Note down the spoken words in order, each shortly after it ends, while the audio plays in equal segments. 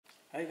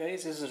Hi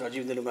guys, this is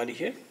Rajiv Nedungadi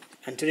here,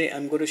 and today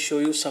I'm going to show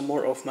you some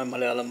more of my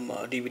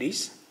Malayalam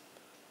DVDs.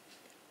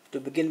 To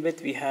begin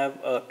with, we have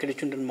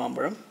Kilichundan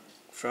Mambaram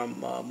from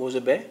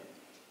Mozabe,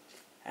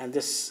 and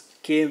this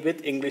came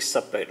with English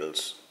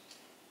subtitles,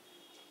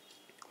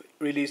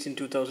 released in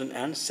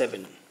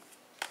 2007.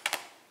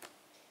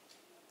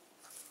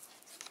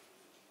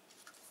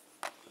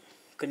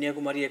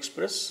 Kanyakumari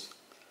Express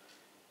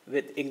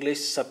with English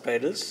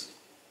subtitles,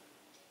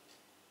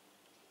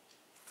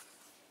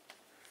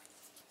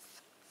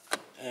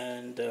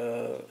 and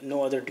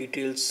no other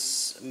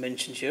details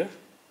mentioned here.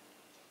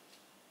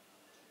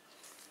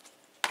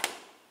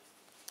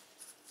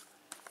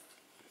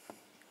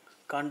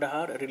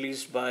 Kandahar,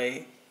 released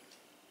by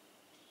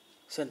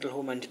Central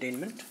Home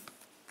Entertainment,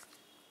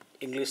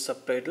 English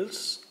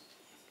subtitles,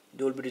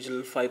 Dolby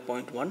Digital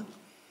 5.1,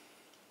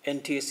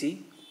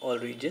 NTSC, all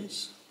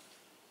regions.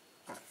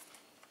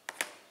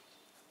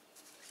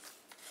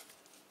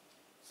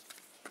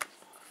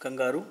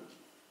 Kangaroo,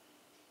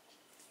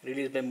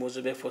 released by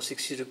Mozabe for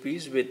 60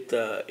 rupees with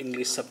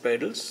English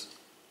subtitles.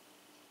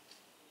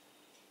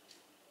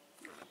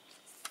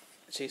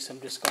 See some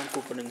discount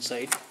coupon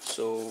inside,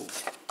 so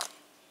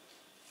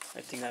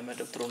I think I might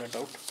have thrown it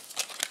out.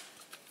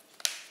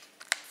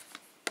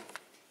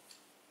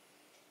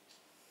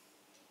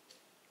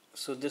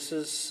 So this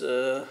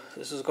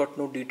has got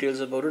no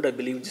details about it. I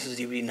believe this is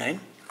DVD 9.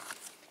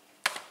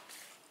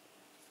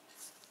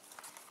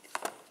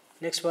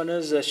 Next one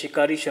is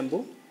Shikari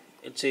Shambhu.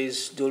 It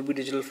says Dolby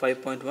Digital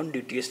 5.1,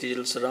 DTS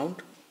Digital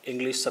Surround,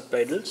 English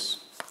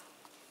subtitles.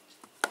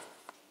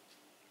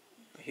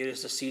 Here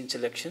is the scene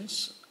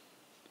selections.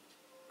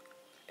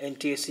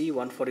 NTSC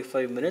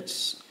 145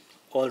 minutes,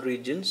 all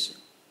regions,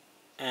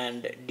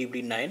 and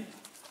DVD 9.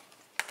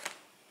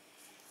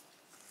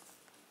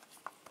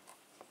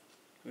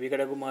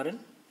 Vigadagumaran,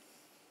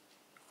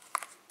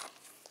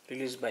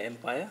 released by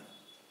Empire.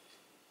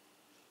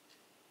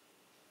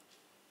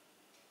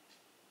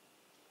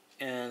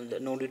 And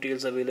no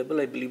details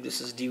available. I believe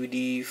this is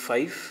DVD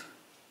 5.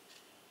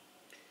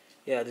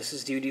 Yeah, this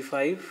is DVD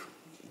 5,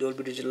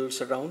 Dolby Digital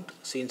Surround,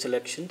 scene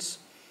selections,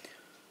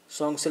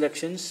 song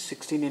selections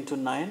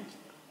 16:9,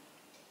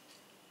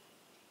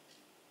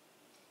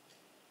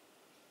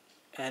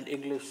 and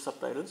English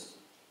subtitles.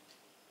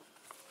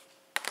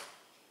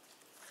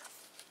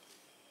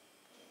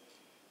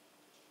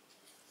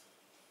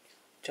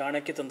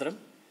 Chanakya Tantram,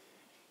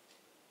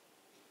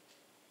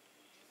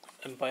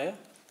 Empire.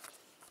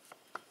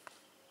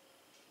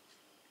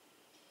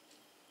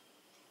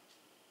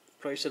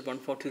 Price at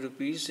 140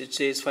 rupees. It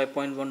says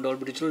 5.1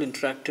 Dolby Digital,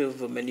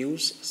 interactive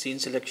menus, scene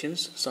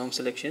selections, song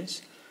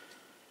selections,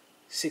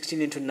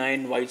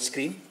 16:9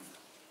 widescreen.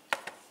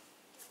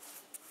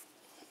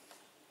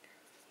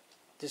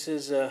 This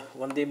is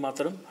Vande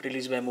Mataram,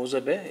 released by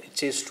Mozabe. It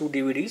says 2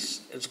 DVDs.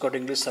 It's got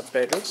English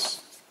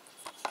subtitles.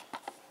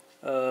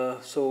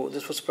 So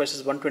this was price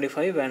is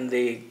 125, and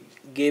they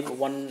gave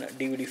one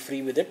DVD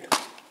free with it,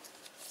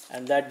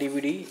 and that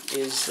DVD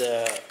is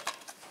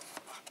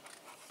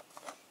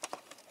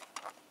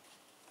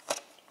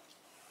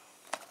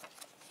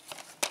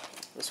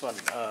this one,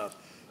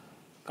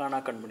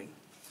 Kana Kanmani.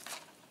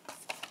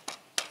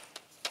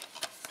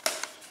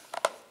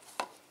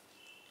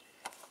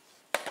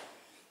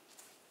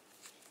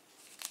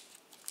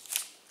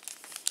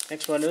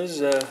 Next one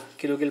is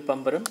Kilogil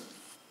Pambaram,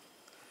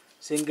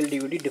 single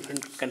DVD,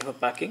 different kind of a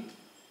packing,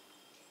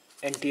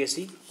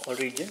 NTSC, all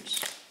regions.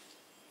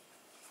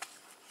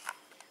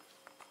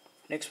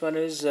 Next one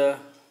is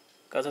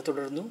Katha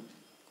Thudarnu,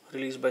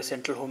 released by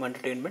Central Home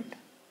Entertainment.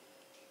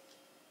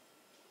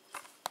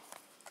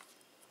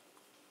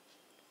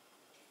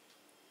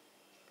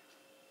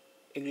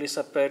 English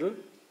subtitle,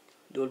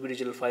 Dolby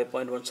Digital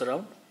 5.1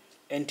 surround,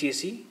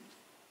 NTSC,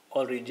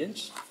 all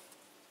regions.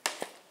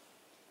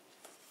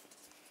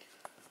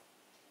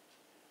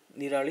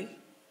 Nirali,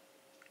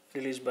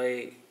 released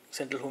by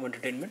Central Home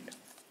Entertainment.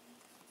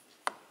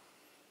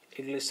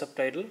 English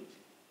subtitle,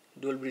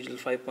 Dolby Digital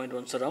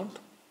 5.1 surround,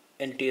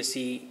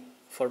 NTSC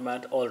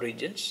format, all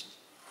regions.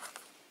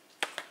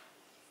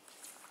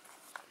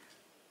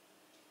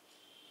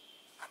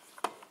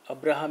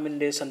 Abraham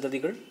Inde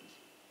Sandadigal,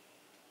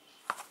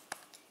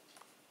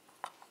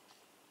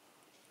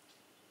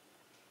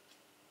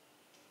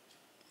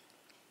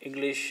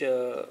 English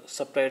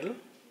subtitle,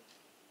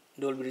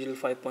 Dolby Digital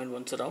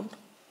 5.1 surround,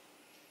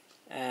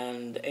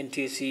 and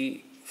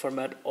NTSC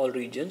format, all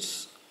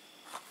regions.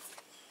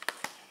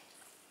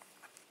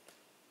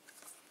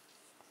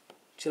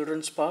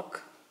 Children's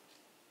Park,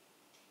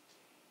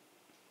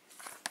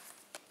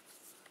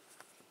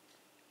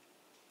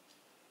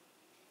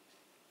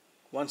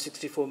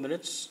 (164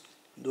 minutes),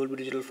 Dolby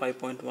Digital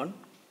 5.1,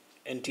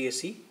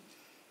 NTSC,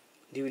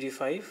 DVD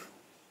 5,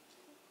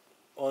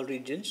 all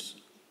regions,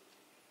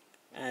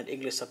 and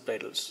English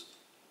subtitles.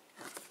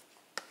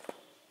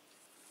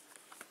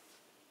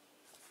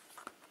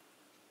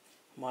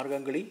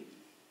 Margangali,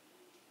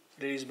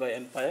 released by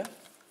Empire.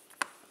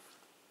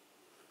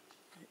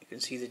 You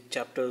can see the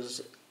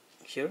chapters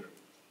here.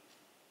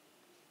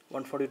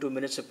 142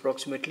 minutes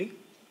approximately,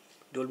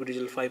 Dolby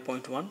Digital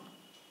 5.1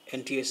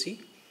 NTSC,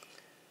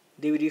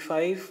 DVD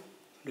 5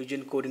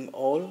 region coding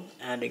all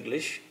and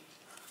English.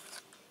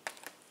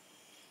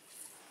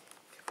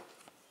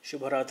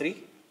 Shubharatri,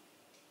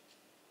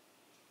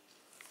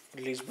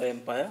 released by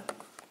Empire.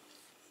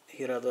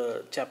 Here are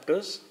the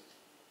chapters.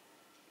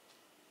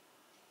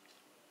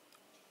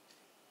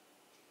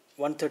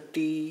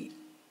 130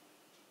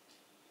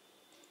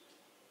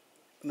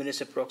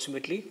 minutes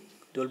approximately,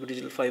 Dolby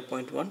Digital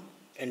 5.1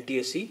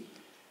 NTSC,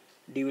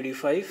 DVD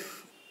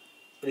 5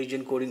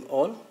 region coding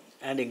all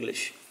and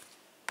English.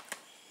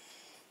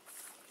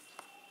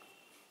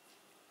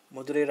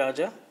 Madurai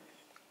Raja,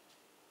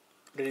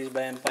 released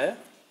by Empire.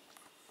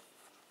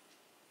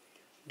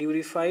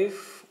 DVD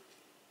 5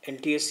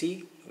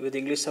 NTSC with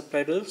English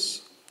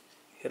subtitles.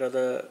 Here are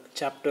the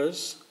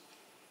chapters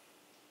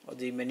of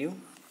the menu.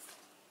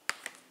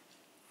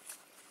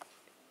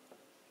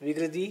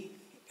 Vigradi,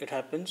 it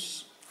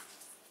happens.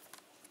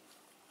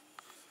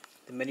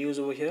 The menu is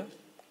over here.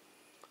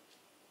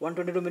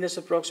 122 minutes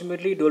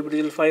approximately, Dolby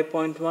Digital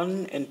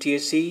 5.1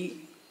 NTSC,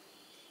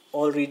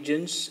 all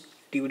regions,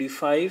 DVD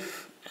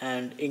 5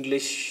 and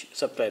English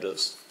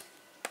subtitles.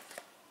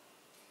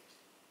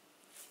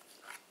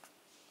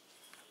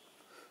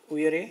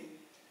 Uyare,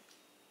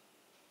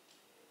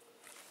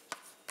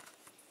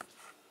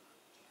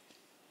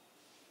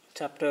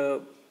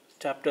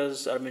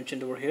 chapters are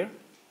mentioned over here.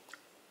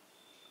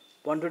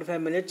 125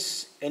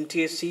 minutes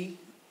NTSC,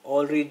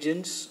 all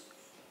regions,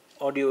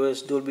 audio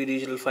is Dolby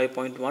Digital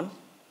 5.1,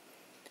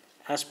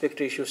 aspect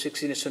ratio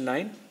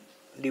 16:9,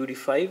 DVD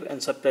 5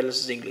 and subtitles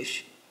is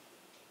English.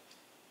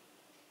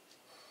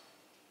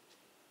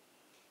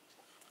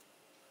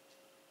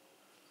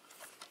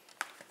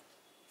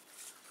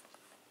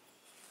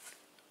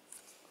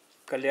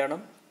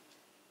 Kalyanam,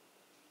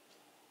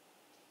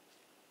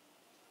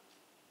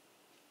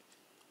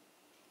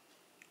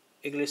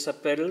 English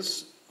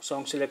subtitles,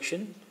 song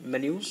selection,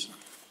 menus,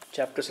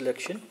 chapter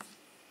selection,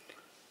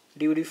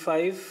 DVD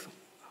 5,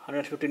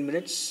 115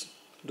 minutes,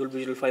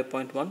 Dolby Digital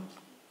 5.1,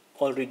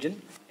 all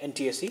region,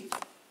 NTSC.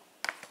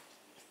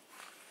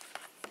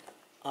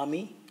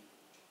 Army,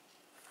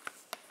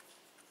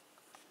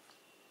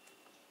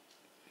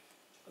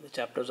 the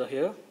chapters are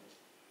here.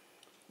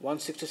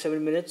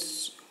 167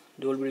 minutes,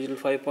 Dolby Digital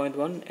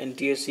 5.1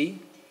 NTSC,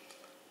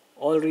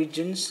 all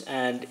regions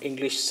and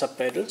English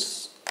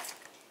subtitles.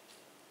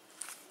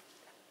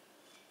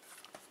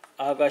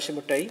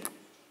 Agashamatai,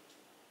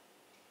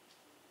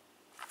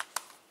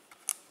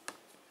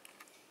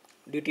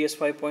 DTS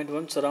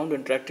 5.1 surround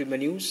interactive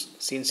menus,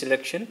 scene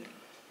selection,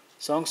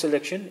 song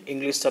selection,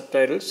 English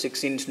subtitles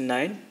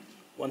 16:9,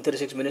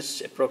 136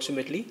 minutes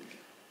approximately,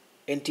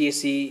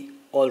 NTSC,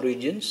 all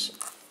regions.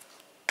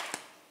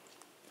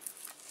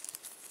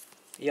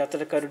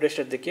 Yatrakarude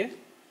Shraddhike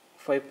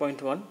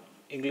 5.1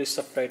 English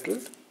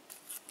subtitled,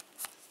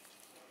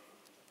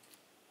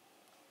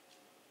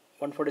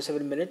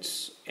 147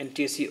 minutes,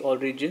 NTSC, all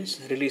regions,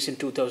 released in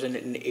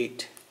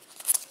 2008.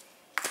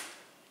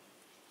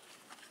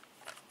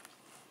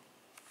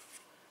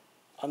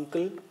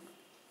 Uncle,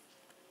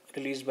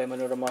 released by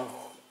Manorama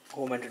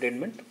Home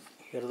Entertainment.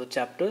 Here are the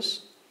chapters.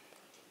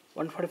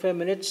 145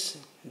 minutes,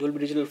 Dolby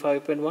Digital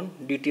 5.1,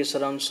 DTS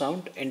surround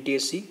sound,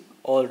 NTSC,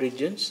 all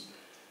regions,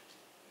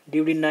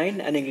 DVD 9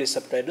 and English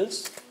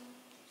subtitles.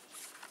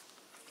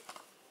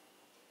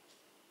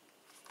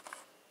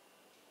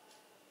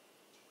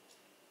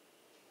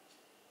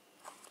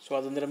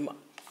 Swadandram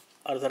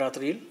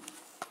Ardharatril,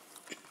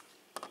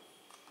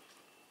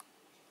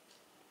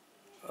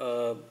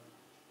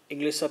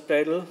 English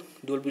subtitle,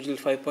 Dolby Digital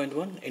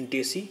 5.1,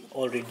 NTSC,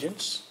 all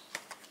regions.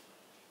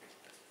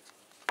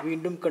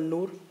 Veendum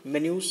Kannur,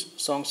 menus,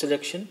 song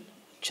selection,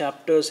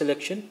 chapter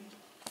selection,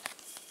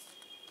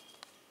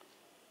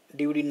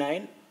 DVD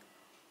 9,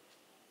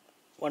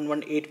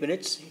 118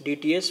 minutes,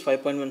 DTS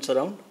 5.1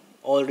 surround,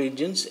 all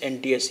regions,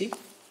 NTSC.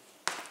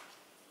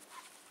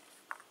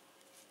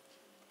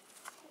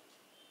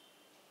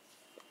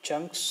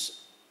 Chunks,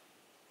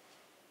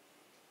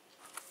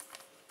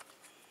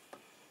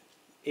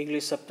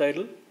 English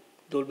subtitle,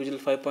 Dolby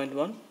Digital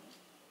 5.1,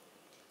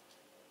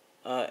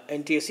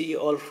 NTSC,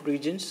 all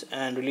regions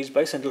and released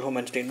by Central Home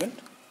Entertainment.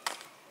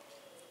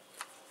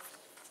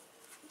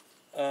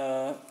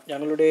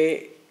 ഞങ്ങളുടെ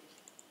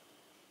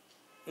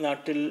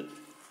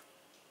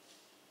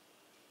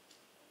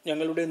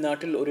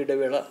നാട്ടിൽ ഒരു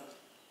ഇടവേള,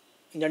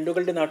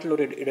 ഞണ്ടുകളുടെ നാട്ടിൽ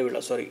ഒരു ഇടവേള,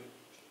 sorry.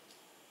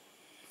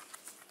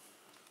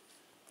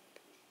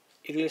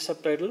 English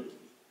subtitle,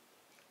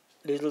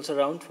 digital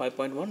surround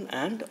 5.1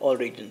 and all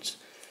regions.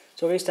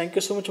 So guys, thank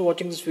you so much for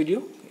watching this video.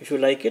 If you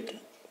like it,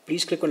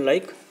 please click on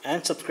like and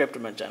subscribe to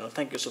my channel.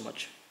 Thank you so much.